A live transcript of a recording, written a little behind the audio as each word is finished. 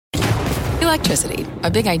Electricity,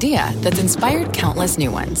 a big idea that's inspired countless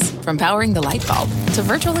new ones. From powering the light bulb to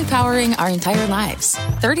virtually powering our entire lives.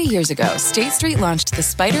 30 years ago, State Street launched the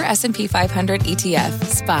Spider S&P 500 ETF,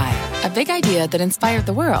 SPY. A big idea that inspired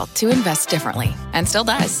the world to invest differently. And still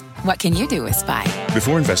does. What can you do with SPY?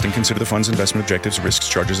 Before investing, consider the fund's investment objectives, risks,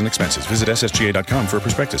 charges, and expenses. Visit ssga.com for a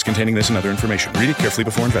prospectus containing this and other information. Read it carefully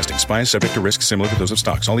before investing. SPY is subject to risks similar to those of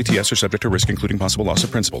stocks. All ETFs are subject to risk, including possible loss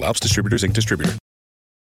of principal. Alps Distributors, Inc. Distributor.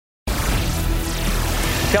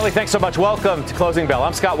 Kelly, thanks so much. Welcome to Closing Bell.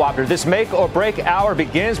 I'm Scott Wapner. This make or break hour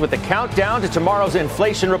begins with the countdown to tomorrow's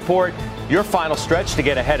inflation report, your final stretch to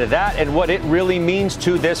get ahead of that, and what it really means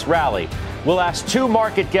to this rally. We'll ask two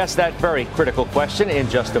market guests that very critical question in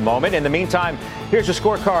just a moment. In the meantime, here's your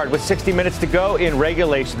scorecard with 60 minutes to go in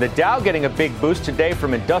regulation. The Dow getting a big boost today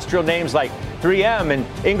from industrial names like 3M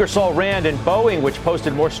and Ingersoll Rand and Boeing, which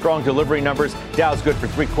posted more strong delivery numbers. Dow's good for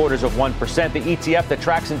 0.75%. The ETF that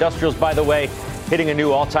tracks industrials, by the way, hitting a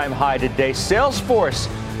new all-time high today. Salesforce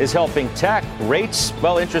is helping tech. Rates,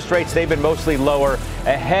 well, interest rates, they've been mostly lower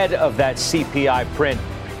ahead of that CPI print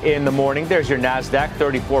in the morning. There's your NASDAQ,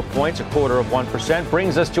 34 points, 0.25%.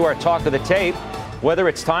 Brings us to our talk of the tape, whether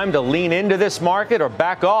it's time to lean into this market or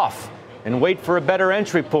back off and wait for a better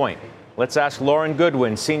entry point. Let's ask Lauren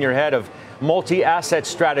Goodwin, Senior Head of Multi-Asset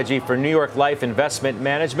Strategy for New York Life Investment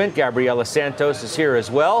Management. Gabriela Santos is here as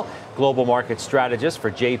well, Global Market Strategist for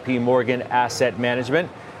JP Morgan Asset Management.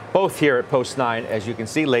 Both here at Post 9, as you can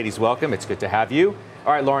see. Ladies, welcome. It's good to have you.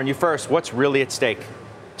 All right, Lauren, you first. What's really at stake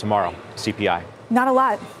tomorrow, CPI? Not a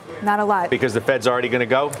lot. Not a lot. Because the Fed's already going to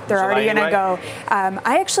go? They're already going to go.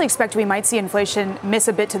 I actually expect we might see inflation miss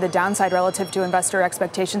a bit to the downside relative to investor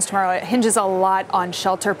expectations tomorrow. It hinges a lot on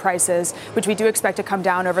shelter prices, which we do expect to come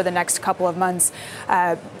down over the next couple of months.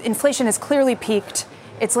 Inflation has clearly peaked.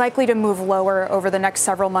 It's likely to move lower over the next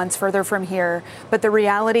several months further from here. But the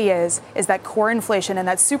reality is that core inflation and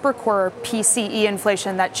that super core PCE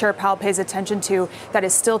inflation that Chair Powell pays attention to, that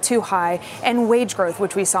is still too high, and wage growth,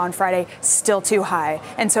 which we saw on Friday, still too high.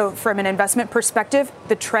 And so from an investment perspective,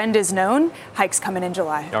 the trend is known. Hikes coming in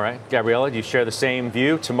July. All right. Gabriela, do you share the same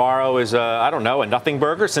view? Tomorrow is, a nothing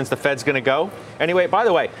burger since the Fed's going to go. Anyway, by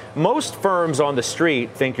the way, most firms on the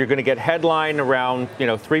street think you're going to get headline around,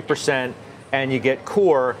 3%. And you get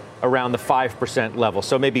core around the 5% level.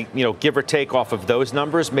 So maybe, give or take off of those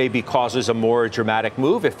numbers maybe causes a more dramatic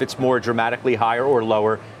move if it's more dramatically higher or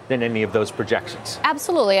lower than any of those projections.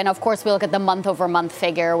 Absolutely. And of course, we look at the month over month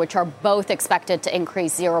figure, which are both expected to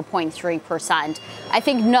increase 0.3%. I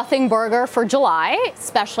think nothing burger for July,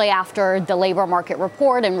 especially after the labor market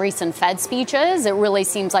report and recent Fed speeches. It really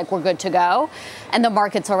seems like we're good to go. And the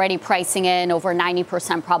market's already pricing in over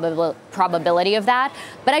 90% probability of that.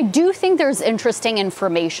 But I do think there's interesting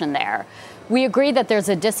information there. We agree that there's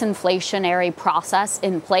a disinflationary process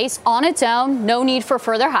in place on its own. No need for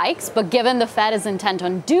further hikes. But given the Fed is intent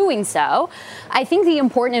on doing so, I think the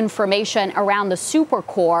important information around the super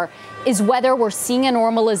core is whether we're seeing a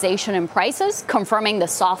normalization in prices, confirming the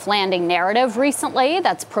soft landing narrative recently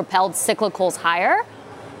that's propelled cyclicals higher,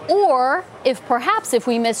 or if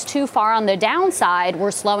we miss too far on the downside,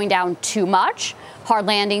 we're slowing down too much, hard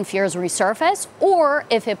landing fears resurface, or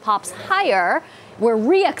if it pops higher, we're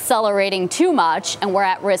reaccelerating too much and we're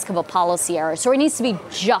at risk of a policy error. So it needs to be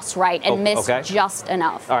just right and miss just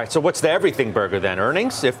enough. All right. So what's the everything burger then?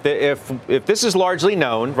 Earnings? If this is largely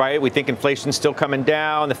known, right? We think inflation's still coming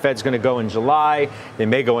down. The Fed's going to go in July. They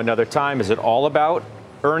may go another time. Is it all about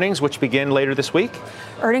earnings, which begin later this week?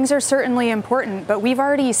 Earnings are certainly important, but we've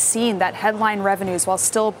already seen that headline revenues, while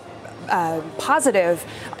still positive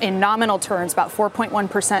in nominal terms, about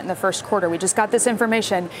 4.1% in the first quarter. We just got this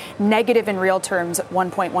information, negative in real terms,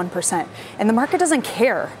 1.1%. And the market doesn't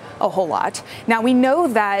care a whole lot. Now, we know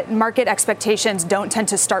that market expectations don't tend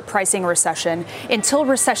to start pricing recession until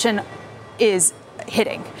recession is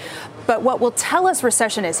hitting. But what will tell us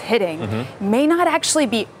recession is hitting may not actually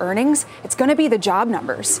be earnings. It's going to be the job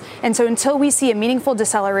numbers. And so until we see a meaningful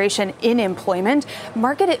deceleration in employment,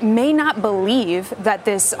 market may not believe that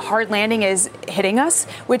this hard landing is hitting us,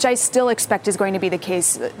 which I still expect is going to be the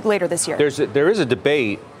case later this year. There is a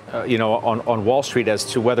debate, on Wall Street as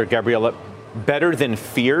to whether, Gabriela, better than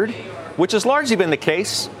feared, which has largely been the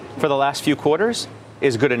case for the last few quarters,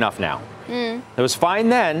 is good enough now. It was fine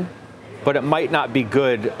then, but it might not be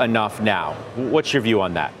good enough now. What's your view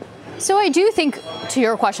on that? So I do think, to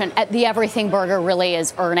your question, the everything burger really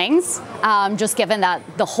is earnings, just given that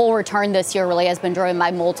the whole return this year really has been driven by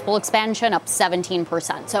multiple expansion, up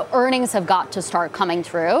 17%. So earnings have got to start coming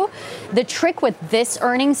through. The trick with this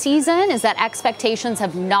earnings season is that expectations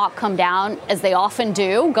have not come down, as they often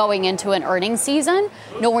do, going into an earnings season,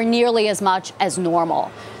 nowhere nearly as much as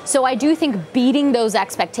normal. So I do think beating those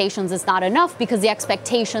expectations is not enough because the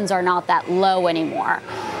expectations are not that low anymore.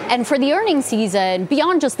 And for the earnings season,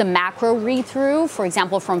 beyond just the macro read-through, for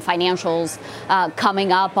example, from financials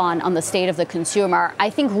coming up on the state of the consumer, I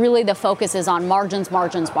think really the focus is on margins,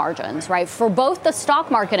 right? For both the stock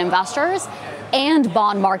market investors and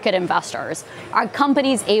bond market investors, are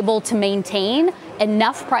companies able to maintain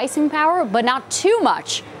enough pricing power, but not too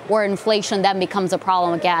much, where inflation then becomes a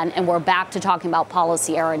problem again, and we're back to talking about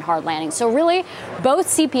policy error and hard landing. So really, both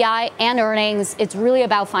CPI and earnings, it's really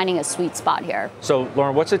about finding a sweet spot here. So,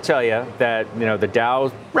 Lauren, what's it tell you that, the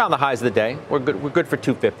Dow, around the highs of the day, we're good for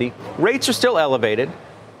 250. Rates are still elevated.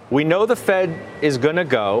 We know the Fed is going to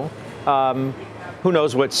go. Who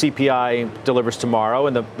knows what CPI delivers tomorrow?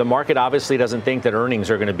 And the market obviously doesn't think that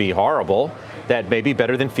earnings are going to be horrible, that maybe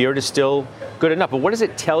better than feared is still good enough. But what does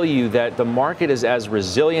it tell you that the market is as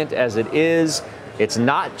resilient as it is? It's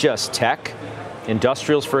not just tech.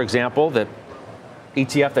 Industrials, for example, the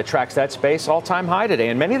ETF that tracks that space, all-time high today.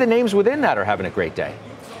 And many of the names within that are having a great day.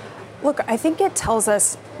 Look, I think it tells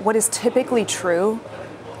us what is typically true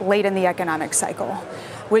late in the economic cycle,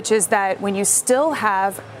 which is that when you still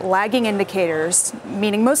have lagging indicators,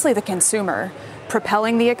 meaning mostly the consumer,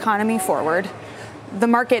 propelling the economy forward, the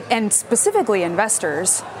market, and specifically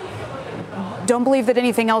investors, don't believe that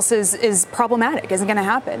anything else is problematic, isn't going to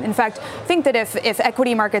happen. In fact, think that if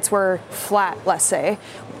equity markets were flat, let's say,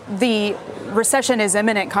 the recession is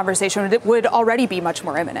imminent conversation would already be much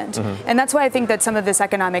more imminent. Mm-hmm. And that's why I think that some of this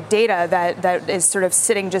economic data that is sort of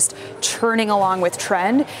sitting just churning along with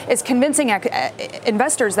trend is convincing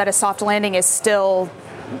investors that a soft landing is still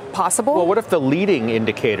possible. Well, what if the leading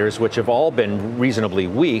indicators, which have all been reasonably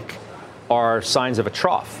weak, are signs of a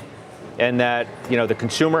trough? And that, the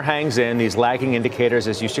consumer hangs in these lagging indicators,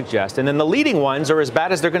 as you suggest, and then the leading ones are as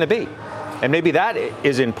bad as they're going to be. And maybe that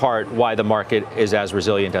is in part why the market is as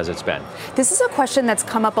resilient as it's been. This is a question that's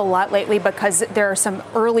come up a lot lately because there are some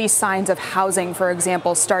early signs of housing, for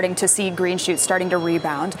example, starting to see green shoots, starting to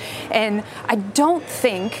rebound. And I don't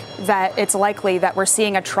think that it's likely that we're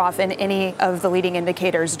seeing a trough in any of the leading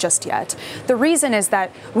indicators just yet. The reason is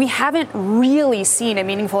that we haven't really seen a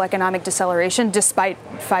meaningful economic deceleration despite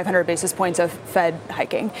 500 basis points of Fed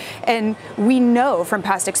hiking. And we know from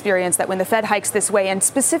past experience that when the Fed hikes this way, and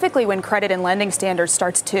specifically when credit and lending standards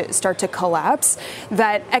start to collapse,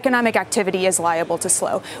 that economic activity is liable to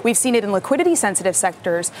slow. We've seen it in liquidity sensitive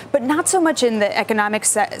sectors, but not so much in the economic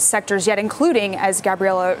sectors yet, including, as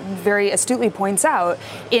Gabriela very astutely points out,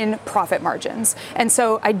 in profit margins. And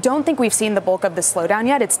so I don't think we've seen the bulk of the slowdown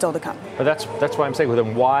yet. It's still to come. But that's why I'm saying with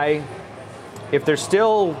them, why, if there's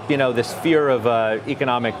still, this fear of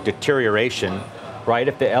economic deterioration, right?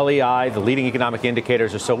 If the LEI, the leading economic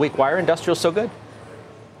indicators, are so weak, why are industrials so good?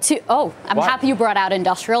 I'm happy you brought out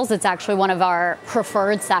industrials. It's actually one of our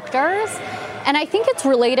preferred sectors. And I think it's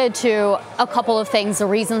related to a couple of things, the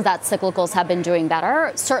reasons that cyclicals have been doing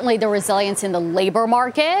better. Certainly the resilience in the labor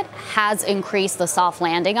market has increased the soft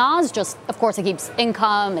landing odds. Just, of course, it keeps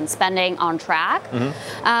income and spending on track.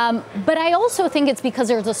 Mm-hmm. But I also think it's because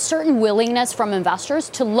there's a certain willingness from investors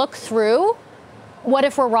to look through what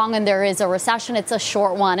if we're wrong and there is a recession. It's a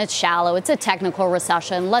short one. It's shallow. It's a technical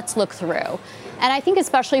recession. Let's look through. And I think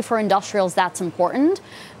especially for industrials, that's important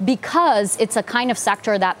because it's a kind of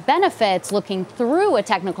sector that benefits looking through a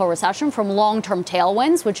technical recession from long-term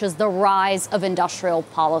tailwinds, which is the rise of industrial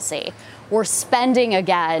policy. We're spending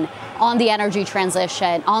again on the energy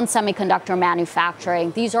transition, on semiconductor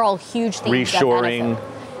manufacturing. These are all huge things. Reshoring.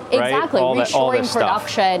 Right? Exactly. Reshoring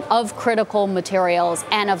production stuff of critical materials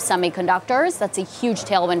and of semiconductors. That's a huge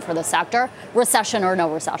tailwind for the sector, recession or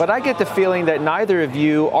no recession. But I get the feeling that neither of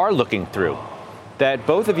you are looking through, that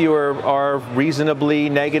both of you are reasonably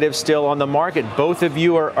negative still on the market. Both of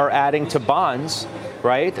you are adding to bonds,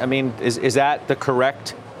 right? I mean, is that the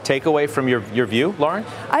correct takeaway from your view, Lauren?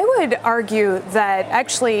 I would argue that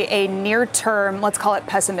actually a near-term, let's call it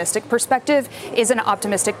pessimistic perspective, is an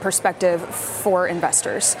optimistic perspective for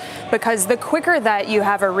investors. Because the quicker that you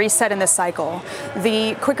have a reset in the cycle,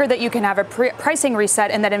 the quicker that you can have a pricing reset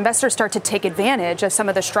and that investors start to take advantage of some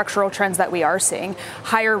of the structural trends that we are seeing.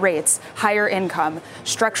 Higher rates, higher income,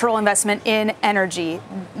 structural investment in energy,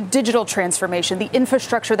 digital transformation, the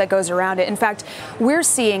infrastructure that goes around it. In fact, we're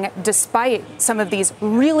seeing, despite some of these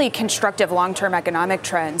really really constructive long-term economic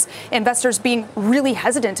trends, investors being really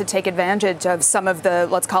hesitant to take advantage of some of the,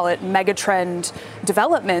 let's call it, megatrend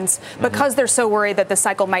developments because they're so worried that the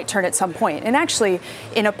cycle might turn at some point. And actually,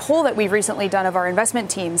 in a poll that we've recently done of our investment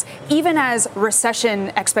teams, even as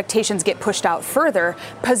recession expectations get pushed out further,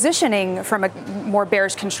 positioning from a more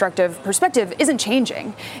bearish constructive perspective isn't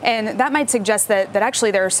changing. And that might suggest that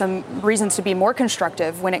actually there are some reasons to be more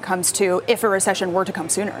constructive when it comes to if a recession were to come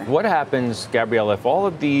sooner. What happens, Gabriela, if all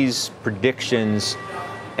of these predictions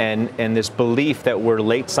and this belief that we're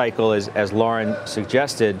late cycle, as Lauren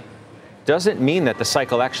suggested, doesn't mean that the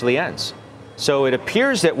cycle actually ends? So it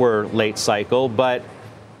appears that we're late cycle, but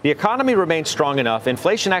the economy remains strong enough.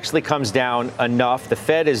 Inflation actually comes down enough. The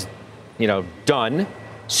Fed is, done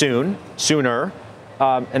sooner,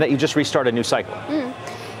 and that you just restart a new cycle.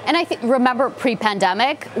 And I think, remember,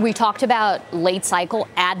 pre-pandemic, we talked about late cycle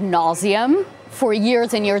ad nauseum for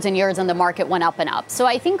years and years and years, and the market went up and up. So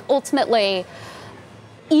I think ultimately,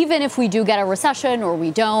 even if we do get a recession or we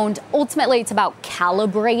don't, ultimately it's about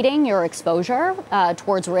calibrating your exposure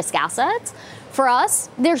towards risk assets. For us,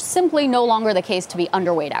 there's simply no longer the case to be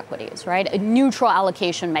underweight equities, right? A neutral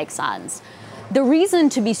allocation makes sense. The reason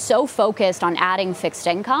to be so focused on adding fixed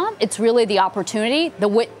income, it's really the opportunity.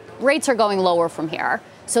 Rates are going lower from here.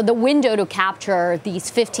 So the window to capture these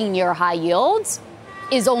 15-year high yields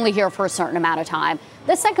is only here for a certain amount of time.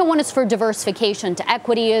 The second one is for diversification to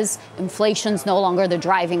equities. Inflation's no longer the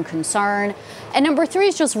driving concern. And number three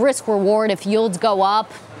is just risk reward. If yields go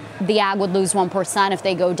up, the ag would lose 1%. If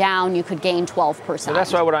they go down, you could gain 12%. So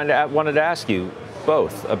that's why I wanted to ask you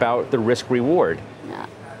both about the risk reward. Yeah.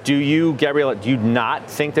 Do you, Gabriela, do you not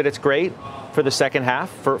think that it's great for the second half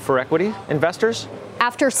for equity investors?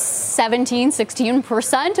 After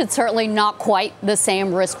 16%, it's certainly not quite the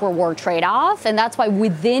same risk-reward trade-off. And that's why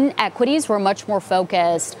within equities, we're much more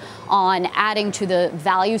focused on adding to the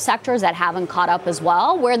value sectors that haven't caught up as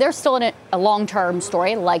well, where there's still a long-term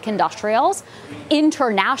story like industrials.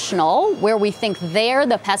 International, where we think there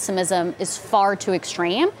the pessimism is far too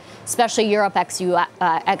extreme, especially Europe,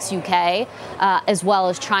 ex-UK, as well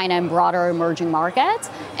as China and broader emerging markets.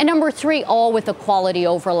 And number three, all with a quality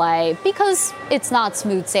overlay, because it's not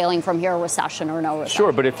smooth sailing from here, recession or no recession.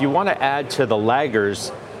 Sure, but if you want to add to the laggers,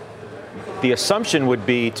 the assumption would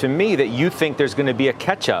be, to me, that you think there's going to be a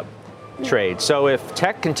catch-up trade. So if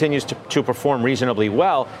tech continues to perform reasonably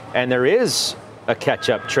well, and there is a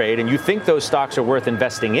catch-up trade, and you think those stocks are worth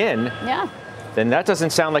investing in, then that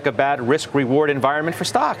doesn't sound like a bad risk-reward environment for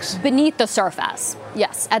stocks. Beneath the surface,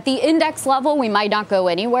 yes. At the index level, we might not go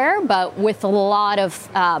anywhere, but with a lot of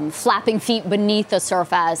flapping feet beneath the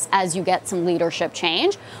surface as you get some leadership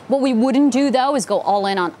change. What we wouldn't do, though, is go all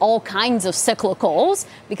in on all kinds of cyclicals,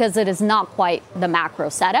 because it is not quite the macro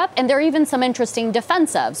setup. And there are even some interesting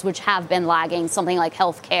defensives, which have been lagging, something like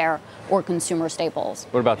healthcare or consumer staples.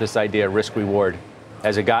 What about this idea of risk-reward?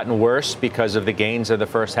 Has it gotten worse because of the gains of the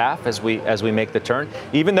first half as we make the turn?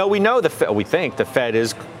 Even though we know we think the Fed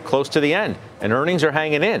is close to the end and earnings are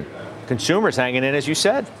hanging in, consumers hanging in, as you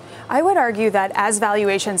said. I would argue that as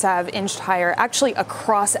valuations have inched higher, actually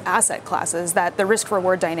across asset classes, that the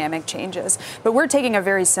risk-reward dynamic changes. But we're taking a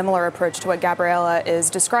very similar approach to what Gabriela is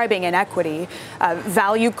describing in equity.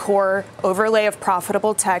 Value core, overlay of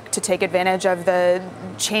profitable tech to take advantage of the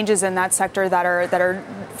changes in that sector that are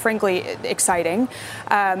frankly exciting.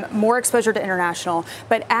 More exposure to international.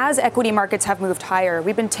 But as equity markets have moved higher,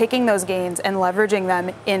 we've been taking those gains and leveraging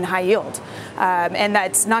them in high yield. And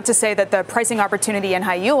that's not to say that the pricing opportunity in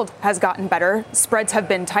high yield has gotten better. Spreads have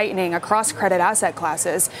been tightening across credit asset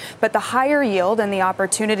classes, but the higher yield and the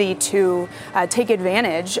opportunity to take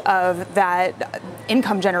advantage of that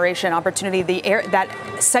income generation opportunity, that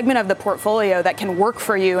segment of the portfolio that can work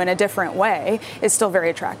for you in a different way, is still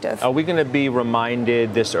very attractive. Are we going to be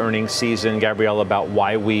reminded this earnings season, Gabriela, about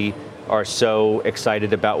why we are so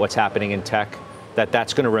excited about what's happening in tech, that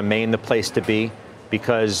that's going to remain the place to be?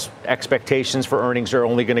 Because expectations for earnings are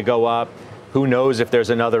only going to go up. Who knows if there's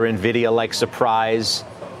another NVIDIA-like surprise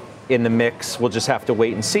in the mix? We'll just have to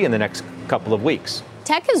wait and see in the next couple of weeks.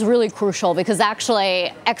 Tech is really crucial because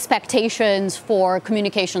actually expectations for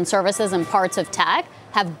communication services and parts of tech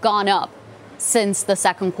have gone up since the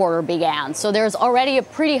second quarter began. So there's already a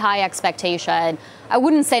pretty high expectation. I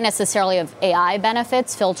wouldn't say necessarily of AI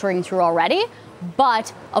benefits filtering through already,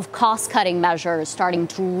 but of cost-cutting measures starting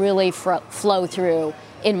to really flow through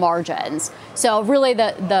in margins. So really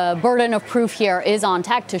the burden of proof here is on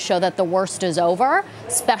tech to show that the worst is over,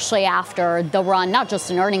 especially after the run, not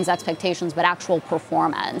just in earnings expectations, but actual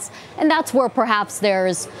performance. And that's where perhaps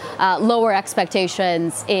there's lower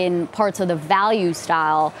expectations in parts of the value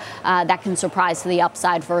style that can surprise to the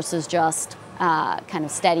upside versus just kind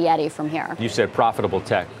of steady Eddie from here. You said profitable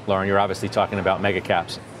tech, Lauren. You're obviously talking about mega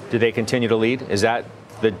caps. Do they continue to lead? Is that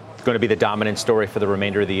going to be the dominant story for the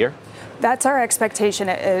remainder of the year? That's our expectation,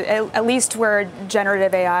 at least where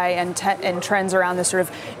generative AI and trends around this sort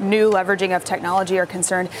of new leveraging of technology are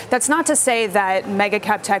concerned. That's not to say that mega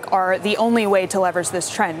cap tech are the only way to leverage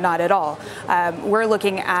this trend, not at all. We're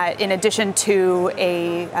looking at, in addition to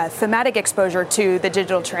a thematic exposure to the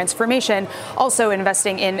digital transformation, also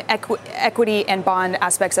investing in equity and bond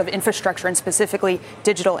aspects of infrastructure, and specifically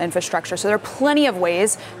digital infrastructure. So there are plenty of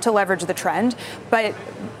ways to leverage the trend, but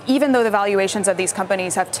even though the valuations of these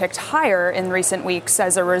companies have ticked higher in recent weeks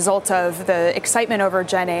as a result of the excitement over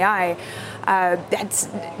Gen AI, that's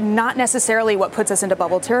not necessarily what puts us into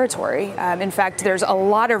bubble territory. In fact, there's a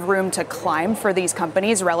lot of room to climb for these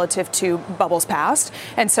companies relative to bubbles past.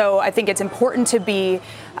 And so I think it's important to be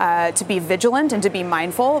vigilant and to be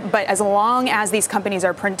mindful. But as long as these companies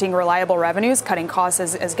are printing reliable revenues, cutting costs,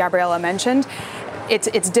 as Gabriela mentioned,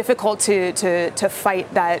 it's difficult to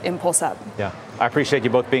fight that impulse up. Yeah. I appreciate you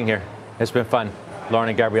both being here. It's been fun. Lauren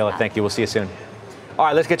and Gabriela, thank you. We'll see you soon. All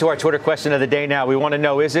right, let's get to our Twitter question of the day now. We want to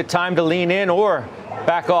know, is it time to lean in or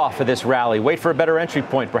back off of this rally? Wait for a better entry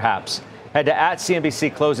point, perhaps. Head to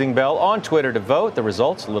 @CNBC Closing Bell on Twitter to vote. The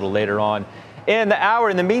results a little later on in the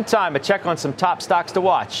hour. In the meantime, a check on some top stocks to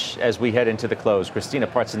watch as we head into the close. Christina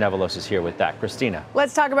Partsenevelos is here with that. Christina.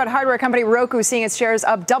 Let's talk about hardware company Roku seeing its shares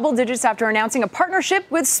up double digits after announcing a partnership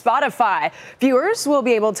with Spotify. Viewers will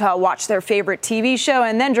be able to watch their favorite TV show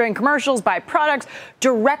and then during commercials buy products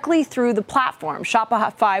directly through the platform.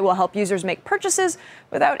 Shopify will help users make purchases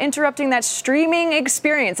without interrupting that streaming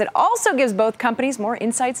experience. It also gives both companies more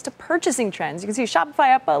insights to purchasing trends. You can see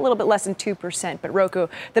Shopify up a little bit less than 2%, but Roku,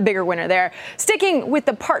 the bigger winner there. Sticking with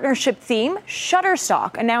the partnership theme,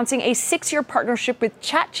 Shutterstock announcing a 6-year partnership with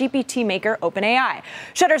ChatGPT maker OpenAI.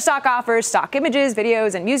 Shutterstock offers stock images,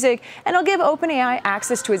 videos, and music, and it'll give OpenAI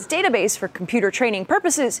access to its database for computer training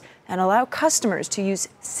purposes and allow customers to use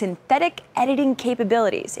synthetic editing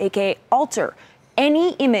capabilities, aka alter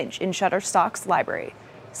any image in Shutterstock's library.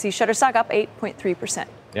 See Shutterstock up 8.3%.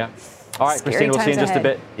 Yeah. All right, Scary Christina, we'll see you in just a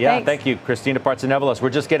bit. Yeah, Thanks. Thank you, Christina Partsenevelos. We're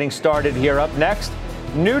just getting started here. Up next,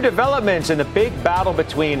 new developments in the big battle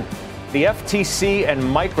between the FTC and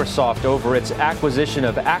Microsoft over its acquisition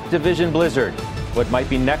of Activision Blizzard. What might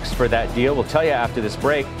be next for that deal? We'll tell you after this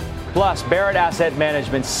break. Plus, Barrett Asset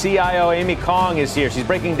Management CIO Amy Kong is here. She's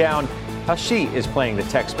breaking down how she is playing the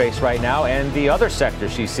tech space right now and the other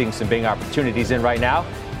sectors she's seeing some big opportunities in right now.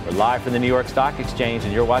 We're live from the New York Stock Exchange,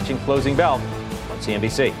 and you're watching Closing Bell on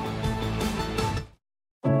CNBC.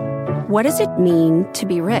 What does it mean to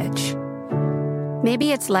be rich?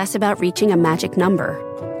 Maybe it's less about reaching a magic number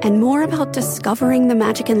and more about discovering the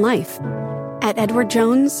magic in life. At Edward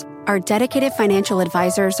Jones, our dedicated financial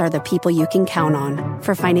advisors are the people you can count on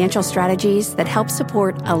for financial strategies that help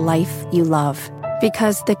support a life you love.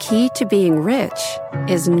 Because the key to being rich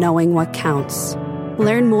is knowing what counts.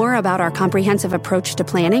 Learn more about our comprehensive approach to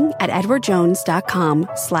planning at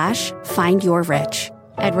edwardjones.com/findyourrich.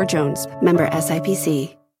 Edward Jones, member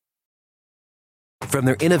SIPC. From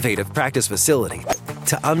their innovative practice facility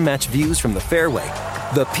to unmatched views from the fairway,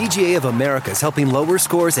 the PGA of America is helping lower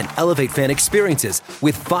scores and elevate fan experiences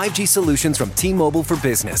with 5G solutions from T-Mobile for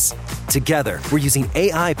Business. Together, we're using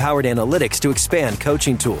AI-powered analytics to expand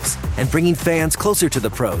coaching tools and bringing fans closer to the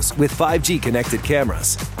pros with 5G connected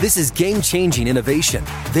cameras. This is game-changing innovation.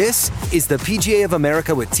 This is the PGA of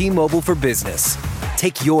America with T-Mobile for Business.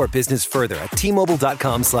 Take your business further at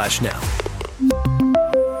T-Mobile.com/now.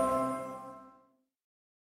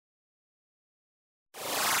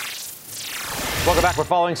 Welcome back. We're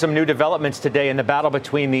following some new developments today in the battle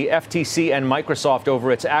between the FTC and Microsoft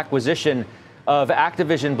over its acquisition of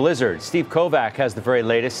Activision Blizzard. Steve Kovac has the very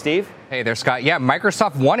latest. Steve? Hey there, Scott. Yeah,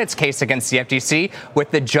 Microsoft won its case against the FTC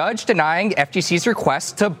with the judge denying FTC's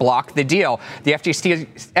request to block the deal. The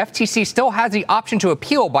FTC still has the option to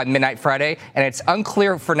appeal by midnight Friday, and it's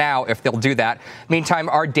unclear for now if they'll do that. Meantime,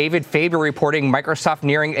 our David Faber reporting Microsoft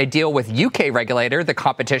nearing a deal with UK regulator, the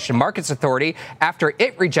Competition Markets Authority, after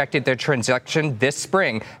it rejected the transaction this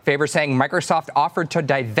spring. Faber saying Microsoft offered to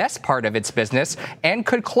divest part of its business and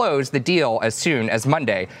could close the deal as soon as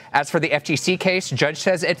Monday. As for the FTC case, judge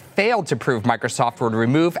says it failed to prove Microsoft would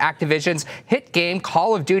remove Activision's hit game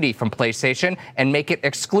Call of Duty from PlayStation and make it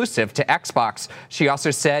exclusive to Xbox. She also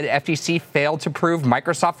said FTC failed to prove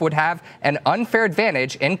Microsoft would have an unfair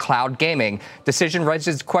advantage in cloud gaming. Decision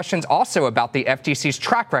raises questions also about the FTC's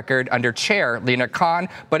track record under Chair Lina Khan,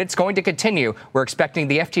 but it's going to continue. We're expecting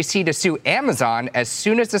the FTC to sue Amazon as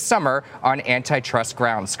soon as the summer on antitrust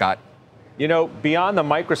grounds, Scott. You know, beyond the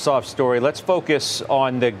Microsoft story, let's focus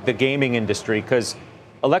on the gaming industry, because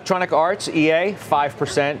Electronic Arts, EA,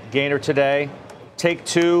 5% gainer today.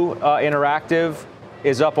 Take-Two Interactive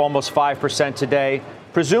is up almost 5% today.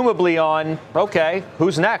 Presumably on, okay,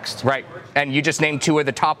 who's next? Right. And you just named two of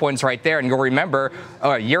the top ones right there. And you'll remember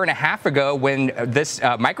a year and a half ago when this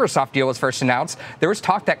Microsoft deal was first announced, there was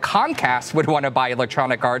talk that Comcast would want to buy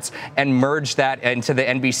Electronic Arts and merge that into the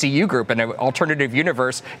NBCU group. In an alternative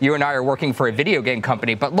universe, you and I are working for a video game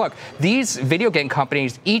company. But look, these video game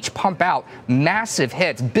companies each pump out massive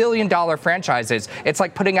hits, billion-dollar franchises. It's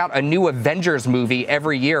like putting out a new Avengers movie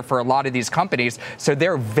every year for a lot of these companies. So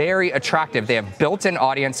they're very attractive. They have built-in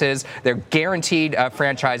audiences. They're guaranteed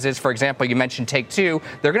franchises. For example, you mentioned Take-Two.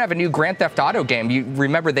 They're going to have a new Grand Theft Auto game. You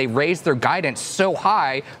remember they raised their guidance so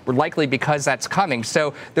high, likely because that's coming.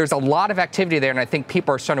 So there's a lot of activity there, and I think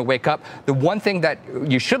people are starting to wake up. The one thing that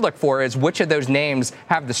you should look for is which of those names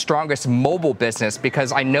have the strongest mobile business,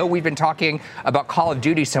 because I know we've been talking about Call of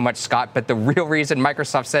Duty so much, Scott, but the real reason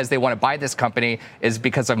Microsoft says they want to buy this company is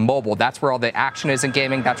because of mobile. That's where all the action is in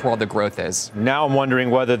gaming. That's where all the growth is. Now I'm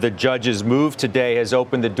wondering whether the judge's move today has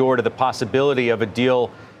opened the door to the possibility of a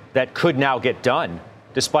deal that could now get done,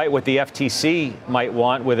 despite what the FTC might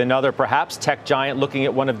want, with another perhaps tech giant looking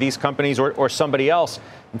at one of these companies or somebody else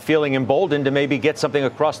and feeling emboldened to maybe get something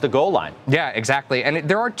across the goal line. Yeah, exactly. And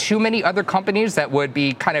there are too many other companies that would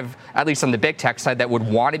be kind of, at least on the big tech side, that would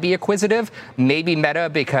want to be acquisitive. Maybe Meta,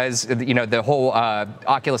 because, you know, the whole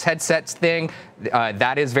Oculus headsets thing,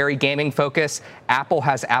 that is very gaming focused. Apple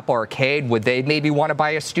has Apple Arcade. Would they maybe want to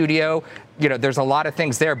buy a studio? You know, there's a lot of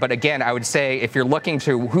things there. But again, I would say if you're looking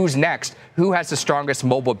to who's next, who has the strongest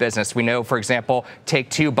mobile business? We know, for example,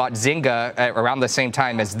 Take-Two bought Zynga around the same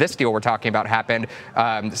time as this deal we're talking about happened.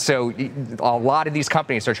 So a lot of these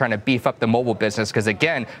companies are trying to beef up the mobile business because,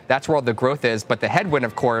 again, that's where all the growth is. But the headwind,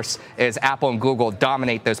 of course, is Apple and Google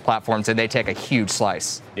dominate those platforms, and they take a huge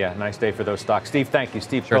slice. Yeah, nice day for those stocks. Steve, thank you.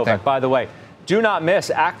 Steve Sure Kovac. By the way, do not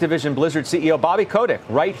miss Activision Blizzard CEO Bobby Kotick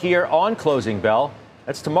right here on Closing Bell.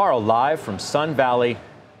 That's tomorrow live from Sun Valley.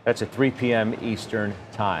 That's at 3 p.m. Eastern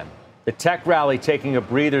Time. The tech rally taking a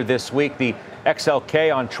breather this week. The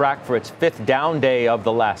XLK on track for its fifth down day of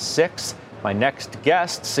the last six. My next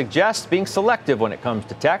guest suggests being selective when it comes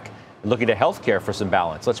to tech and looking to healthcare for some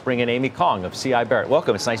balance. Let's bring in Amy Kong of CI Barrett.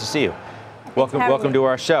 Welcome. It's nice to see you. Welcome to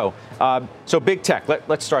our show. So big tech.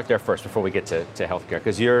 Let's start there first before we get to healthcare,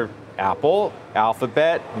 because you're Apple,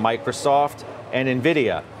 Alphabet, Microsoft, and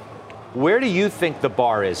NVIDIA. Where do you think the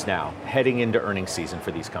bar is now heading into earnings season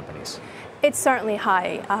for these companies? It's certainly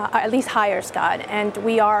high, at least higher, Scott. And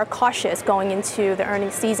we are cautious going into the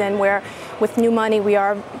earnings season where with new money, we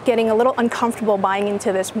are getting a little uncomfortable buying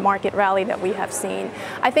into this market rally that we have seen.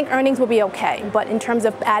 I think earnings will be okay. But in terms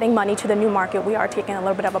of adding money to the new market, we are taking a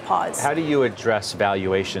little bit of a pause. How do you address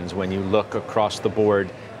valuations when you look across the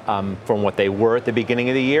board from what they were at the beginning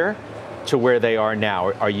of the year to where they are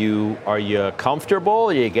now? Are you comfortable?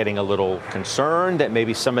 Are you getting a little concerned that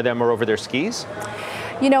maybe some of them are over their skis?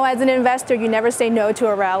 You know, as an investor, you never say no to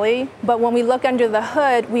a rally, but when we look under the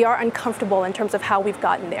hood, we are uncomfortable in terms of how we've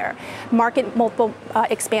gotten there. Market multiple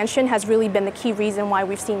expansion has really been the key reason why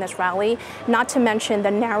we've seen this rally, not to mention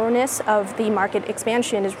the narrowness of the market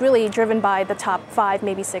expansion is really driven by the top 5,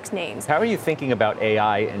 maybe 6 names. How are you thinking about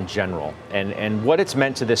AI in general and what it's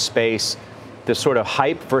meant to this space, the sort of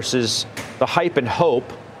hype versus the hype and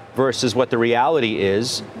hope versus what the reality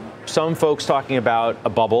is? Some folks talking about a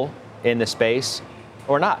bubble in the space.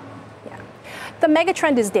 Or not? Yeah. The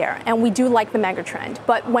megatrend is there, and we do like the megatrend.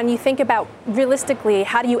 But when you think about realistically,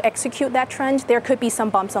 how do you execute that trend? There could be some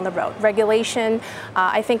bumps on the road. Regulation,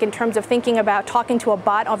 I think in terms of thinking about talking to a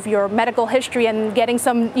bot of your medical history and getting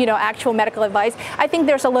some, actual medical advice, I think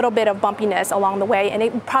there's a little bit of bumpiness along the way, and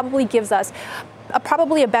it probably gives us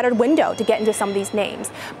probably a better window to get into some of these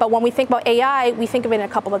names. But when we think about AI, we think of it in a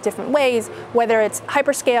couple of different ways, whether it's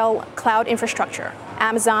hyperscale cloud infrastructure,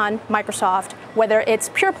 Amazon, Microsoft, whether it's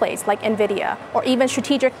pure plays like NVIDIA, or even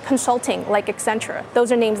strategic consulting like Accenture.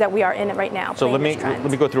 Those are names that we are in right now. So let me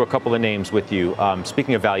go through a couple of names with you.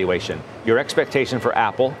 Speaking of valuation, your expectation for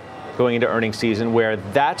Apple going into earnings season, where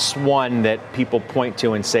that's one that people point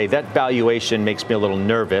to and say that valuation makes me a little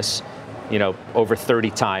nervous, over 30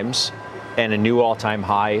 times. And a new all-time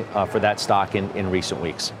high for that stock in recent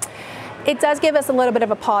weeks. It does give us a little bit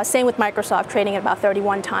of a pause. Same with Microsoft, trading at about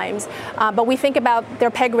 31 times. But we think about their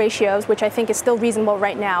PEG ratios, which I think is still reasonable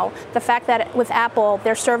right now. The fact that with Apple,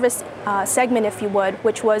 their service segment, if you would,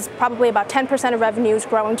 which was probably about 10% of revenues,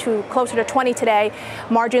 growing to closer to 20 today,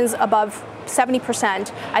 margins above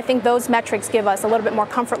 70%. I think those metrics give us a little bit more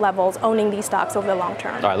comfort levels owning these stocks over the long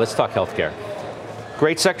term. All right, let's talk healthcare.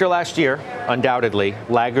 Great sector last year, undoubtedly.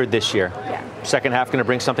 Laggard this year. Yeah. Second half going to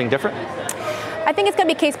bring something different? I think it's going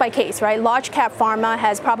to be case by case, right? Large cap pharma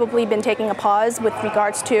has probably been taking a pause with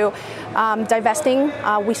regards to divesting.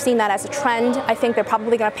 We've seen that as a trend. I think they're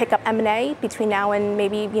probably going to pick up M&A between now and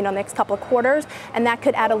maybe next couple of quarters, and that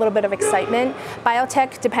could add a little bit of excitement.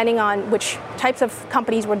 Biotech, depending on which types of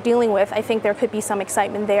companies we're dealing with, I think there could be some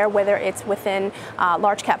excitement there, whether it's within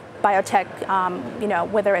large cap biotech,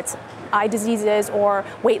 whether it's eye diseases or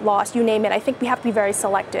weight loss, you name it. I think we have to be very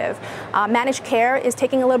selective. Managed care is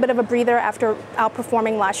taking a little bit of a breather after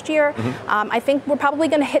outperforming last year. I think we're probably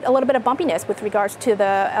going to hit a little bit of bumpiness with regards to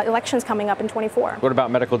the elections coming up in 24. What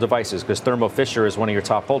about medical devices? Because Thermo Fisher is one of your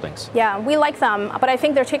top holdings. Yeah, we like them, but I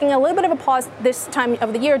think they're taking a little bit of a pause this time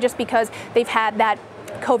of the year just because they've had that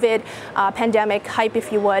COVID pandemic hype,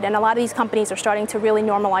 if you would, and a lot of these companies are starting to really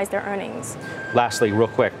normalize their earnings. Lastly, real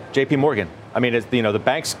quick, JP Morgan. I mean, the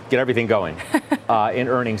banks get everything going in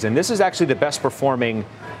earnings, and this is actually the best performing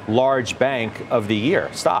large bank of the year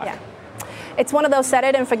stock. Yeah. It's one of those set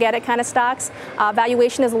it and forget it kind of stocks.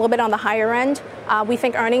 Valuation is a little bit on the higher end. We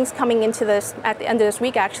think earnings coming into this at the end of this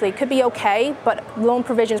week actually could be okay, but loan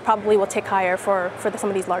provisions probably will tick higher for some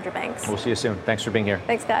of these larger banks. We'll see you soon. Thanks for being here.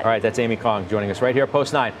 Thanks, Scott. All right, that's Amy Kong joining us right here at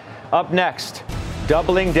Post 9. Up next,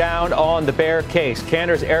 doubling down on the bear case.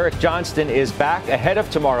 Cantor's Eric Johnston is back ahead of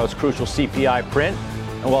tomorrow's crucial CPI print.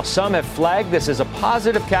 And while some have flagged this as a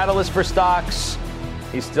positive catalyst for stocks,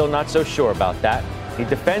 he's still not so sure about that. He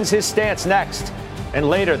defends his stance next. And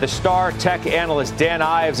later, the star tech analyst Dan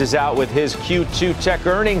Ives is out with his Q2 tech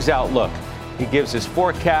earnings outlook. He gives his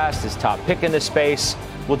forecast, his top pick in the space.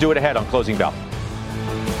 We'll do it ahead on Closing Bell.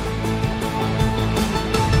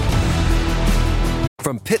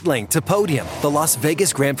 From pit lane to podium, the Las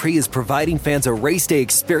Vegas Grand Prix is providing fans a race day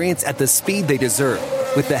experience at the speed they deserve.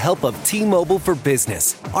 With the help of T-Mobile for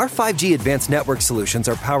Business, our 5G advanced network solutions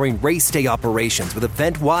are powering race day operations with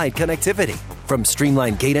event-wide connectivity. From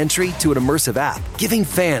streamlined gate entry to an immersive app, giving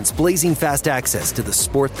fans blazing fast access to the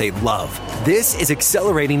sport they love. This is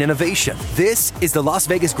accelerating innovation. This is the Las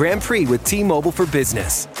Vegas Grand Prix with T-Mobile for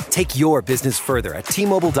Business. Take your business further at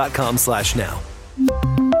T-Mobile.com/now.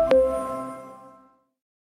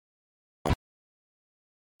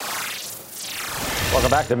 Welcome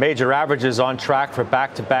back. The major averages on track for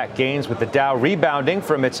back-to-back gains with the Dow rebounding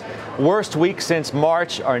from its worst week since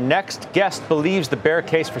March. Our next guest believes the bear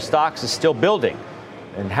case for stocks is still building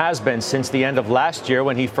and has been since the end of last year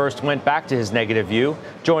when he first went back to his negative view.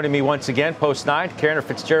 Joining me once again, Post 9, Cantor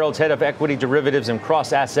Fitzgerald's head of equity derivatives and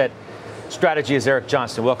cross-asset strategy is Eric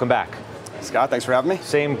Johnston. Welcome back. Scott, thanks for having me.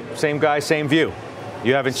 Same guy, same view.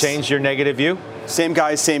 You haven't changed your negative view? Same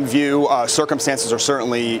guys, same view. Circumstances are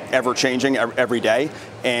certainly ever changing every day,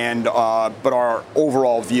 and but our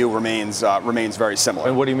overall view remains very similar.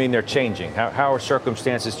 And what do you mean they're changing? How are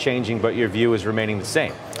circumstances changing, but your view is remaining the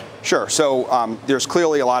same? Sure. So there's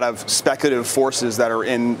clearly a lot of speculative forces that are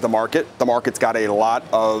in the market. The market's got a lot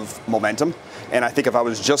of momentum. And I think if I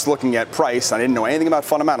was just looking at price, I didn't know anything about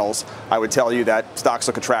fundamentals, I would tell you that stocks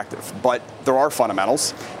look attractive. But there are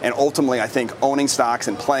fundamentals. And ultimately, I think owning stocks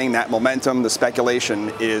and playing that momentum, the speculation,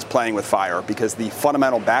 is playing with fire because the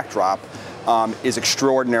fundamental backdrop is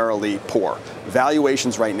extraordinarily poor.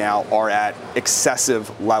 Valuations right now are at excessive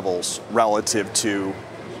levels relative to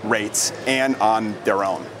rates and on their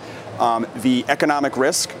own. The economic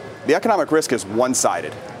risk is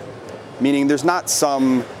one-sided, meaning there's not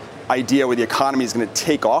some idea where the economy is going to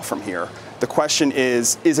take off from here. The question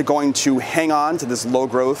is it going to hang on to this low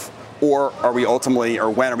growth, or when are we ultimately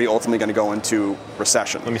going to go into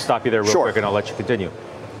recession? Let me stop you there real quick and I'll let you continue.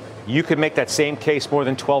 You could make that same case more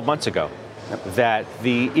than 12 months ago, that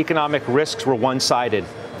the economic risks were one-sided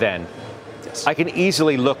then. Yes. I can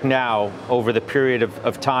easily look now over the period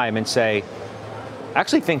of time and say, I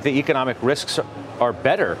actually think the economic risks are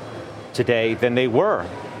better today than they were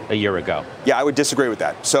a year ago. Yeah, I would disagree with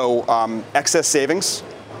that. So excess savings,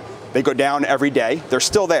 they go down every day. They're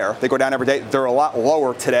still there. They go down every day. They're a lot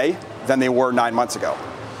lower today than they were 9 months ago.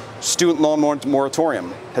 Student loan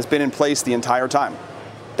moratorium has been in place the entire time.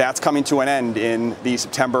 That's coming to an end in the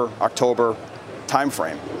September, October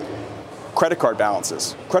timeframe. Credit card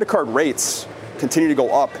balances. Credit card rates continue to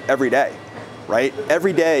go up every day. Right?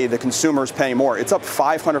 Every day, the consumer is paying more. It's up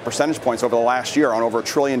 500 percentage points over the last year on over $1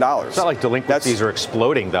 trillion. It's not like delinquencies are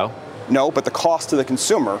exploding, though. No, but the cost to the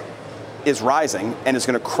consumer is rising and is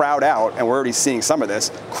going to crowd out, and we're already seeing some of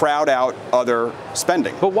this, crowd out other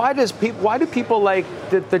spending. But why do people like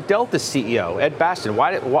the Delta CEO, Ed Bastian,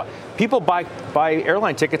 why people buy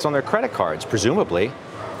airline tickets on their credit cards, presumably?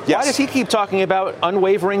 Yes. Why does he keep talking about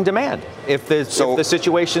unwavering demand if the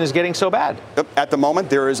situation is getting so bad? At the moment,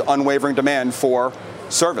 there is unwavering demand for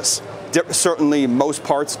Service. Certainly most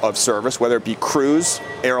parts of service, whether it be cruise,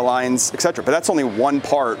 airlines, etc. But that's only one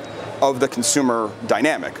part of the consumer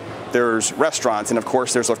dynamic. There's restaurants, and of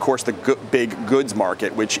course there's the big goods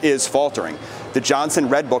market, which is faltering. The Johnston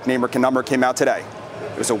Red Book number came out today.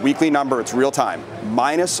 It was a weekly number, it's real time,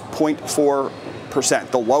 minus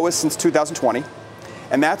 0.4%, the lowest since 2020.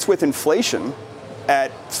 And that's with inflation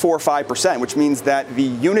at 4 or 5%, which means that the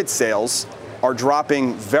unit sales are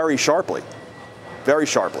dropping very sharply.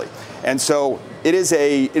 And so it is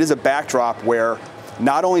a backdrop where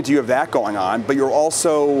not only do you have that going on, but you're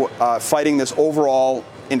also fighting this overall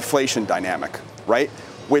inflation dynamic, right?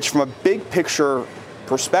 Which from a big picture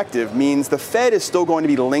perspective means the Fed is still going to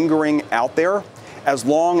be lingering out there as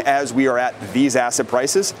long as we are at these asset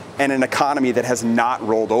prices and an economy that has not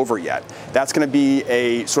rolled over yet. That's going to be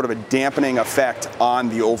a sort of a dampening effect on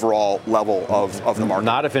the overall level of the market.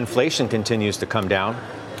 Not if inflation continues to come down.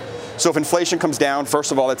 So if inflation comes down,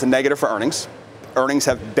 first of all, that's a negative for earnings. Earnings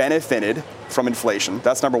have benefited from inflation.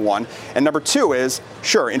 That's number one. And number two is,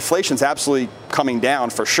 sure, inflation's absolutely coming down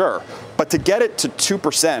for sure. But to get it to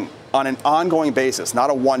 2% on an ongoing basis, not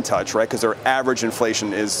a one-touch, right, because their average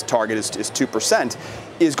inflation target is 2%,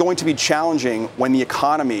 is going to be challenging when the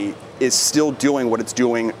economy is still doing what it's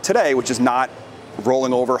doing today, which is not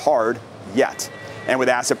rolling over hard yet, and with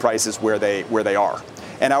asset prices where they are.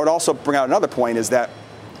 And I would also bring out another point is that,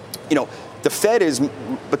 the Fed is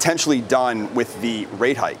potentially done with the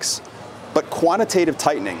rate hikes, but quantitative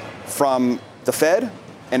tightening from the Fed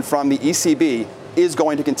and from the ECB is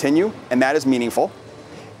going to continue, and that is meaningful.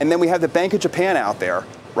 And then we have the Bank of Japan out there,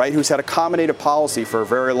 right, who's had accommodative policy for a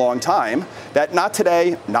very long time, that not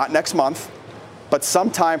today, not next month, but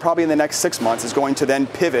sometime probably in the next 6 months is going to then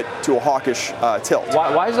pivot to a hawkish tilt.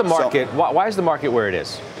 Why is the market why is the market where it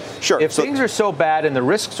is? Sure. If things are so bad and the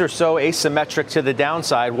risks are so asymmetric to the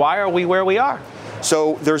downside, why are we where we are?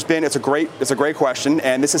 So it's a great question,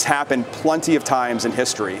 and this has happened plenty of times in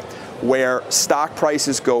history where stock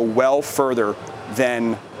prices go well further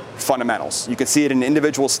than fundamentals. You can see it in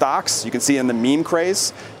individual stocks. You can see it in the meme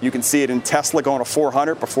craze. You can see it in Tesla going to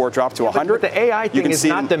 400 before it dropped to 100. But the AI thing is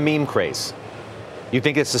not the meme craze. You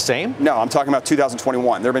think it's the same? No, I'm talking about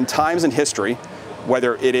 2021. There have been times in history,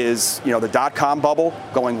 whether it is the dot-com bubble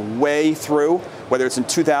going way through, whether it's in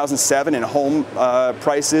 2007 in home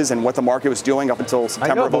prices and what the market was doing up until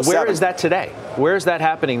September of 2007. But where is that today? Where is that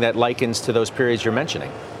happening that likens to those periods you're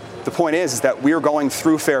mentioning? The point is that we are going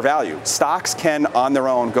through fair value. Stocks can, on their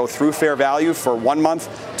own, go through fair value for 1 month,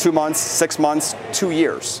 2 months, 6 months, 2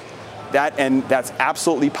 years. That's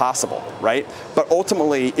absolutely possible, right? But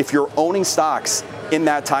ultimately, if you're owning stocks in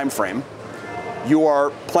that time frame, you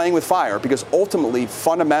are playing with fire because ultimately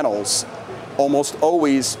fundamentals almost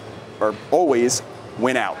always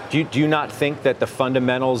win out. Do you not think that the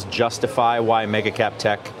fundamentals justify why mega cap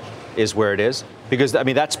tech is where it is? Because,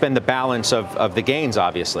 that's been the balance of the gains,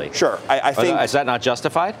 obviously. Sure. I think. Is that not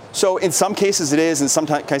justified? So in some cases it is, in some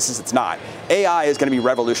cases it's not. AI is going to be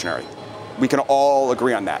revolutionary. We can all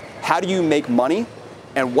agree on that. How do you make money,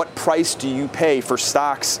 and what price do you pay for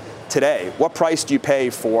stocks today? What price do you pay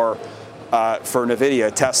for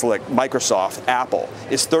NVIDIA, Tesla, Microsoft, Apple?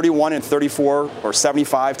 Is 31 and 34 or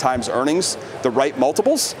 75 times earnings the right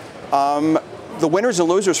multiples? The winners and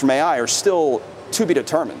losers from AI are still to be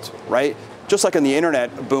determined, right? Just like in the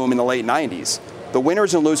internet boom in the late 90s, the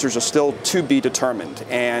winners and losers are still to be determined.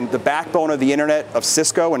 And the backbone of the internet of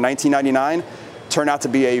Cisco in 1999 turned out to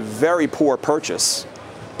be a very poor purchase,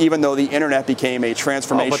 even though the internet became a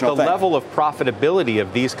transformational thing. But the level of profitability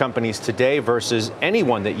of these companies today versus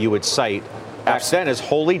anyone that you would cite back then is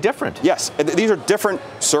wholly different. Yes, these are different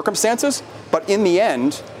circumstances, but in the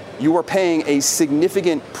end, you are paying a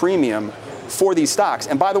significant premium for these stocks.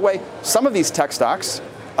 And by the way, some of these tech stocks,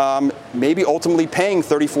 maybe ultimately paying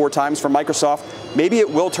 34 times for Microsoft, maybe it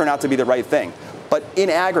will turn out to be the right thing. But in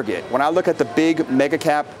aggregate, when I look at the big mega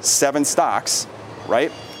cap 7 stocks,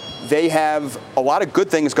 right, they have a lot of good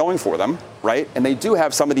things going for them, right? And they do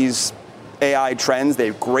have some of these AI trends. They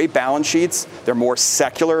have great balance sheets. They're more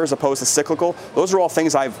secular as opposed to cyclical. Those are all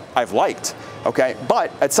things I've liked, okay?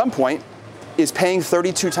 But at some point, is paying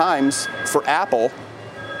 32 times for Apple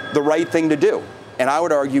the right thing to do? And I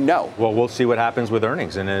would argue no. Well, we'll see what happens with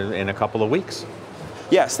earnings in a couple of weeks.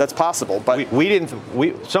 Yes, that's possible. But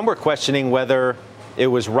some were questioning whether it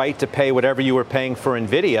was right to pay whatever you were paying for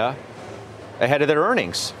NVIDIA ahead of their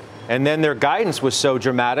earnings. And then their guidance was so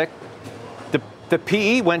dramatic, the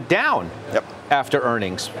PE went down after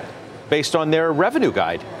earnings based on their revenue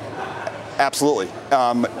guide. Absolutely.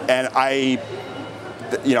 And I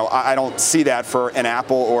don't see that for an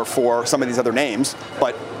Apple or for some of these other names,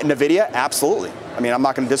 but NVIDIA, absolutely. I'm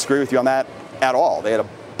not going to disagree with you on that at all. They had a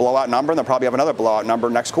blowout number, and they'll probably have another blowout number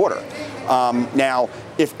next quarter. Now,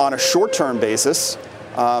 if on a short-term basis,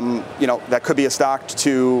 that could be a stock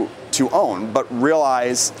to own, but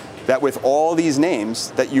realize that with all these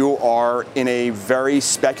names that you are in a very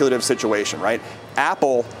speculative situation, right?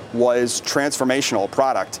 Apple was transformational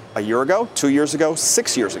product a year ago, 2 years ago,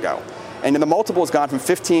 6 years ago. And the multiple has gone from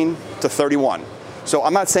 15 to 31. So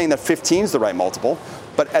I'm not saying that 15 is the right multiple,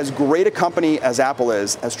 but as great a company as Apple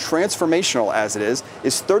is, as transformational as it is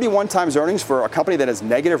 31 times earnings for a company that has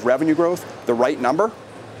negative revenue growth the right number?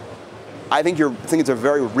 I think it's a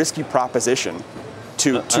very risky proposition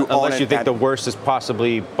to own it. Unless you think the worst is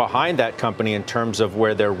possibly behind that company in terms of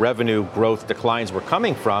where their revenue growth declines were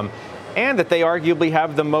coming from, and that they arguably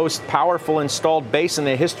have the most powerful installed base in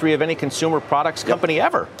the history of any consumer products company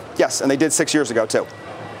ever. Yes, and they did 6 years ago, too.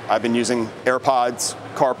 I've been using AirPods,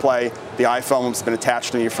 CarPlay, the iPhone's been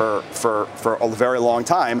attached to me for a very long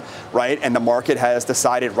time, right? And the market has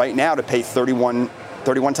decided right now to pay 31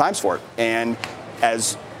 times for it. And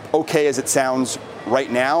as okay as it sounds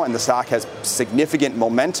right now, and the stock has significant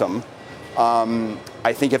momentum,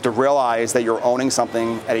 I think you have to realize that you're owning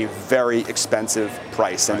something at a very expensive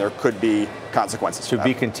price, and there could be consequences. To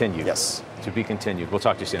be continued. Yes. To be continued. We'll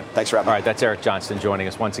talk to you soon. Thanks for having me. All right, that's Eric Johnston joining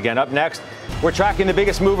us once again. Up next, we're tracking the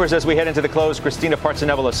biggest movers as we head into the close. Christina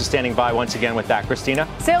Partsinevelos is standing by once again with that. Christina?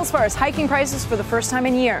 Salesforce hiking prices for the first time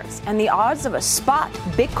in years, and the odds of a spot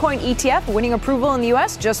Bitcoin ETF winning approval in the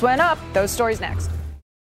U.S. just went up. Those stories next.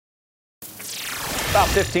 About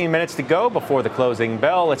 15 minutes to go before the closing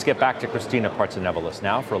bell. Let's get back to Christina Partsinevelos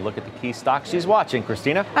now for a look at the key stocks she's watching.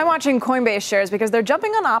 Christina? I'm watching Coinbase shares because they're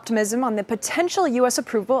jumping on optimism on the potential U.S.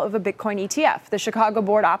 approval of a Bitcoin ETF. The Chicago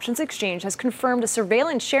Board Options Exchange has confirmed a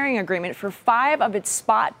surveillance sharing agreement for 5 of its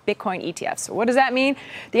spot Bitcoin ETFs. So what does that mean?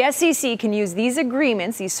 The SEC can use these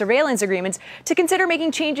surveillance agreements, to consider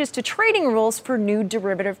making changes to trading rules for new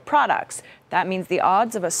derivative products. That means the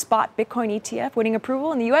odds of a spot Bitcoin ETF winning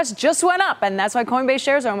approval in the U.S. just went up, and that's why Coinbase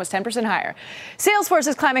shares are almost 10% higher. Salesforce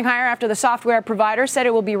is climbing higher after the software provider said it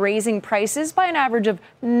will be raising prices by an average of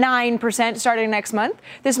 9% starting next month.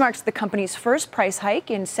 This marks the company's first price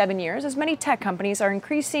hike in 7 years, as many tech companies are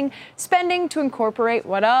increasing spending to incorporate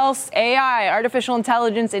what else? AI, artificial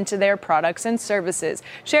intelligence, into their products and services.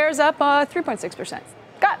 Shares up 3.6%.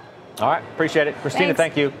 Got it. All right, appreciate it. Christina, Thanks.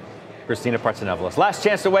 Thank you. Christina Partsinevelos. Last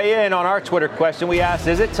chance to weigh in on our Twitter question. We asked,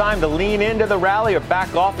 is it time to lean into the rally or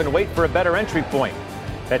back off and wait for a better entry point?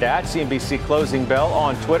 Head to @CNBC Closing Bell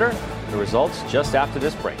on Twitter. The results just after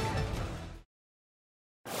this break.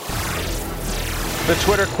 The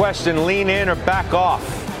Twitter question, lean in or back off?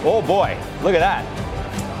 Oh boy, look at that.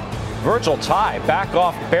 Virtual tie, back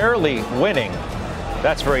off, barely winning.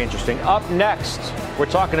 That's very interesting. Up next, we're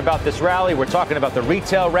talking about this rally. We're talking about the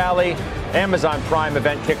retail rally. Amazon Prime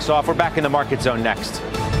event kicks off. We're back in the market zone next.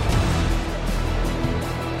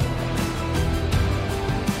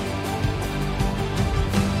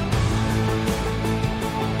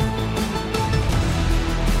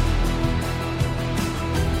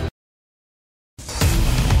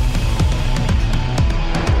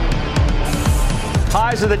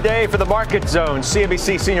 Highs of the day for the market zone.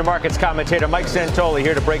 CNBC senior markets commentator Mike Santoli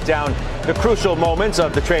here to break down the crucial moments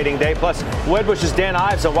of the trading day. Plus, Wedbush's Dan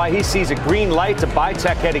Ives on why he sees a green light to buy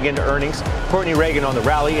tech heading into earnings. Courtney Reagan on the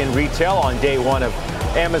rally in retail on day one of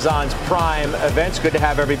Amazon's Prime events. Good to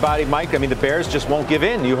have everybody. Mike, I mean, the bears just won't give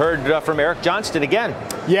in. You heard from Eric Johnston again.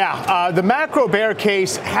 Yeah, the macro bear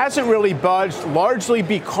case hasn't really budged, largely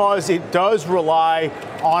because it does rely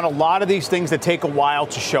on a lot of these things that take a while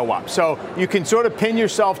to show up. So you can sort of pin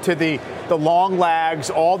yourself to the long lags,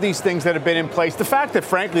 all these things that have been in place. The fact that,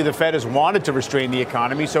 frankly, the Fed has wanted to restrain the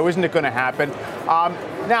economy, so isn't it going to happen?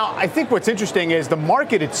 Now, I think what's interesting is the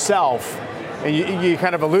market itself, and you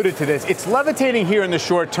kind of alluded to this, it's levitating here in the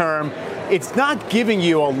short term. It's not giving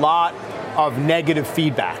you a lot of negative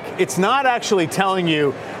feedback. It's not actually telling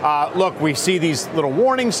you, look, we see these little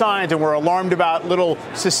warning signs and we're alarmed about little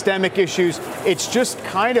systemic issues. It's just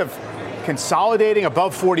kind of consolidating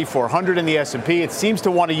above 4,400 in the S&P. It seems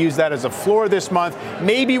to want to use that as a floor this month.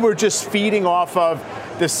 Maybe we're just feeding off of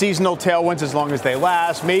the seasonal tailwinds as long as they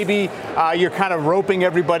last. Maybe you're kind of roping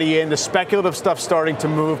everybody in, the speculative stuff starting to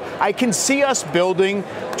move. I can see us building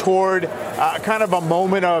toward kind of a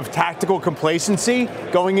moment of tactical complacency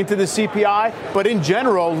going into the CPI. But in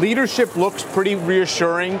general, leadership looks pretty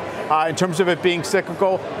reassuring in terms of it being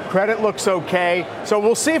cyclical. Credit looks okay. So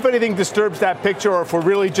we'll see if anything disturbs that picture or if we're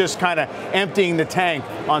really just kind of emptying the tank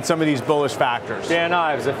on some of these bullish factors. Dan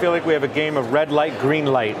Ives, I feel like we have a game of red light, green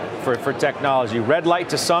light for technology. Red light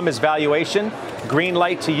to some is valuation. Green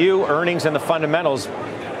light to you, earnings and the fundamentals.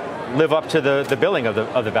 live up to the billing of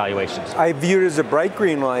the valuations? I view it as a bright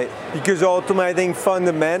green light because ultimately I think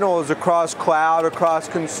fundamentals across cloud, across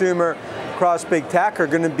consumer, across big tech are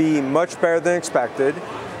going to be much better than expected.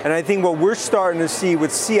 And I think what we're starting to see with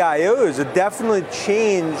CIOs is a definite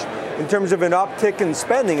change in terms of an uptick in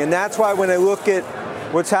spending. And that's why when I look at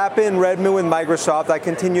what's happened in Redmond with Microsoft, I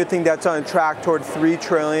continue to think that's on track toward $3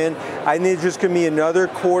 trillion. I think it's just going to be another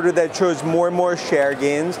quarter that shows more and more share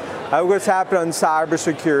gains. I look what's happened on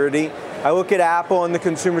cybersecurity. I look at Apple on the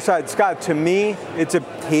consumer side. Scott, to me, it's a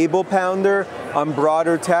table pounder on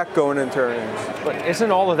broader tech going into earnings. But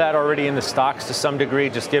isn't all of that already in the stocks to some degree,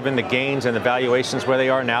 just given the gains and the valuations where they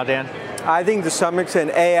are now, Dan? I think to some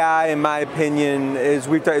extent, AI, in my opinion, it's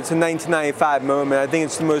a 1995 moment. I think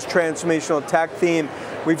it's the most transformational tech theme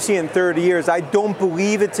we've seen in 30 years. I don't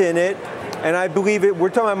believe it's in it. And I believe we're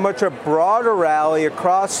talking about much a broader rally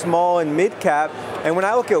across small and mid cap. And when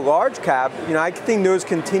I look at large cap, I think those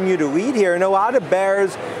continue to lead here. And a lot of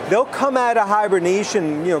bears, they'll come out of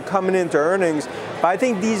hibernation, coming into earnings. But I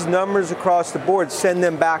think these numbers across the board send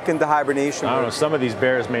them back into hibernation. I don't know, some of these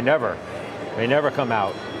bears may never come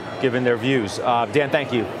out, given their views. Dan,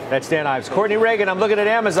 thank you. That's Dan Ives. Courtney Reagan, I'm looking at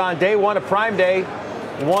Amazon, day one of Prime Day.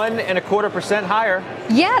 1.25% higher.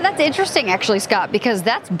 Yeah, that's interesting, actually, Scott, because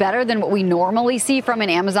that's better than what we normally see from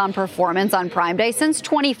an Amazon performance on Prime Day. Since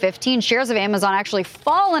 2015, shares of Amazon actually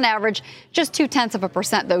fall on average just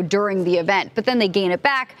 0.2%, though, during the event. But then they gain it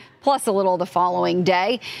back, plus a little the following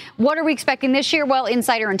day. What are we expecting this year? Well,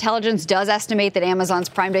 Insider Intelligence does estimate that Amazon's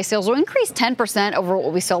Prime Day sales will increase 10% over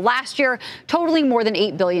what we saw last year, totaling more than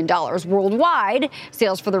 $8 billion. Worldwide,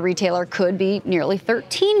 sales for the retailer could be nearly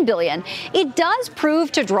 $13 billion. It does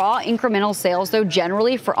prove to draw incremental sales, though,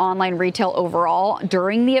 generally for online retail overall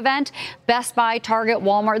during the event. Best Buy, Target,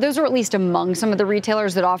 Walmart, those are at least among some of the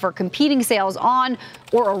retailers that offer competing sales on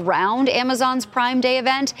or around Amazon's Prime Day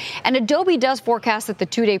event. And Adobe does forecast that the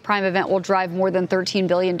two-day Prime event will drive more than $13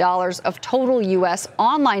 billion of total U.S.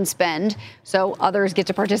 online spend. So others get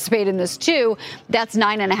to participate in this, too. That's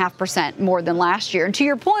 9.5% more than last year. And to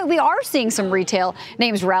your point, we are seeing some retail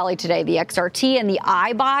names rally today. The XRT and the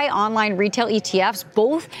iBuy online retail ETFs,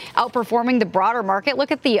 both outperforming the broader market.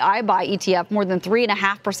 Look at the iBuy ETF, more than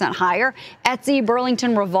 3.5% higher. Etsy,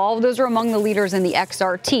 Burlington, Revolve, those are among the leaders in the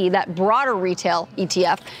XRT, that broader retail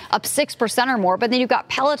ETF, up 6% or more. But then you've got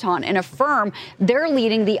Peloton and Affirm. They're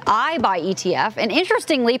leading the iBuy ETF. And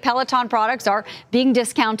interestingly, Peloton products are being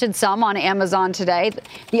discounted some on Amazon today.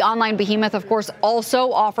 The online behemoth, of course,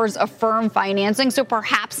 also offers Affirm financing. So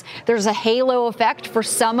perhaps there's a halo effect for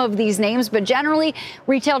some of these names. But generally,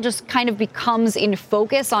 retail just kind of becomes in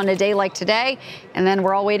focus on a day like today. And then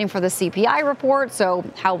we're all waiting for the CPI report. So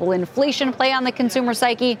how will inflation play on the consumer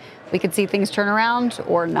psyche? We could see things turn around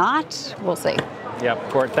or not. We'll see. Yep,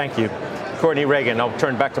 Court, thank you. Courtney Reagan. I'll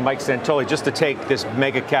turn back to Mike Santoli just to take this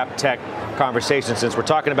mega cap tech conversation. Since we're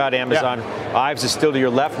talking about Amazon, Ives is still to your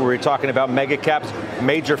left where we're talking about mega caps.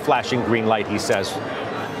 Major flashing green light, he says.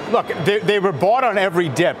 Look, they were bought on every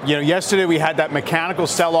dip. Yesterday we had that mechanical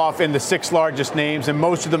sell-off in the 6 largest names, and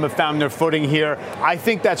most of them have found their footing here. I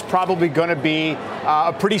think that's probably going to be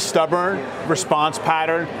a pretty stubborn response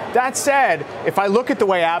pattern. That said, if I look at the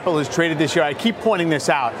way Apple has traded this year, I keep pointing this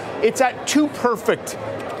out. It's at too perfect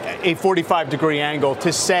a 45-degree angle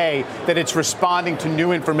to say that it's responding to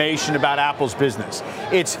new information about Apple's business.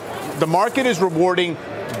 The market is rewarding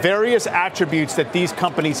various attributes that these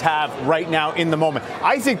companies have right now in the moment.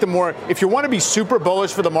 I think if you want to be super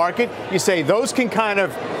bullish for the market, you say those can kind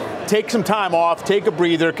of take some time off, take a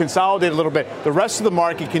breather, consolidate a little bit. The rest of the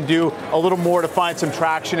market can do a little more to find some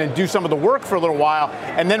traction and do some of the work for a little while,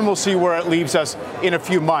 and then we'll see where it leaves us in a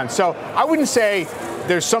few months. So I wouldn't say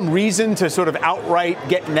there's some reason to sort of outright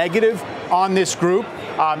get negative on this group.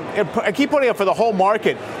 I keep pointing out for the whole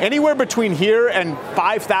market, anywhere between here and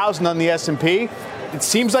 5,000 on the S&P, it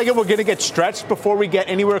seems like we're going to get stretched before we get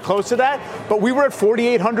anywhere close to that. But we were at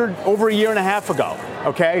 4,800 over a year and a half ago,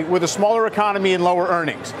 okay, with a smaller economy and lower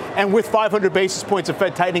earnings, and with 500 basis points of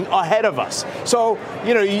Fed tightening ahead of us. So,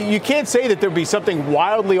 you can't say that there'd be something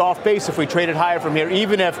wildly off base if we traded higher from here,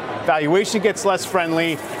 even if valuation gets less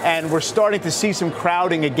friendly and we're starting to see some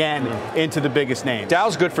crowding again into the biggest names.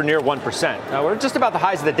 Dow's good for near 1%. Now, we're just about the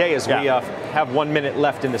highs of the day as we have 1 minute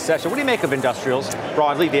left in the session. What do you make of industrials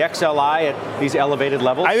broadly, the XLI at these elevated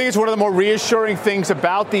levels? I think it's one of the more reassuring things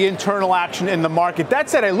about the internal action in the market. That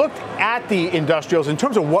said, I looked at the industrials in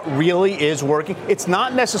terms of what really is working. It's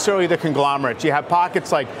not necessarily the conglomerates. You have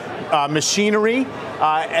pockets like machinery,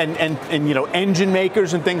 and engine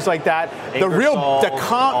makers and things like that.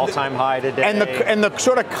 All-time high today. And the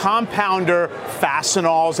sort of compounder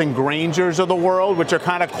Fastenals and Grangers of the world, which are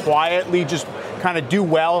kind of quietly just kind of do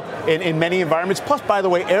well in many environments. Plus, by the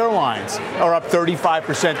way, airlines are up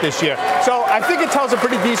 35% this year. So I think it tells a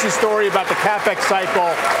pretty decent story about the CapEx cycle,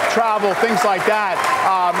 travel, things like that,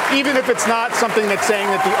 even if it's not something that's saying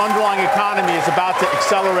that the underlying economy is about to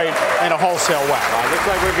accelerate in a wholesale way. Looks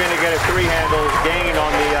like we're going to get a three-handle gain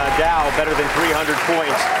on the Dow, better than 300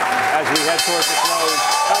 points as we head towards the close.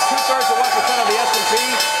 About 2/3 of 1% of the S&P,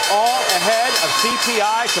 all ahead of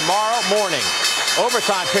CPI tomorrow morning.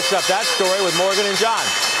 Overtime picks up that story with Morgan and John.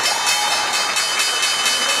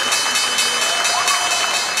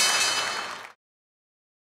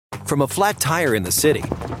 From a flat tire in the city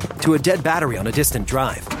to a dead battery on a distant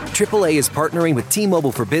drive, AAA is partnering with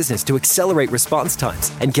T-Mobile for Business to accelerate response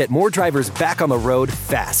times and get more drivers back on the road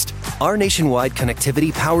fast. Our nationwide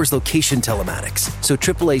connectivity powers location telematics, so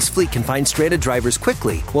AAA's fleet can find stranded drivers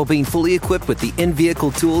quickly while being fully equipped with the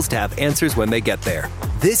in-vehicle tools to have answers when they get there.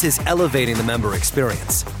 This is elevating the member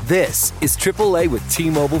experience. This is AAA with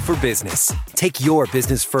T-Mobile for Business. Take your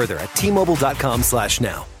business further at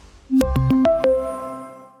T-Mobile.com/now.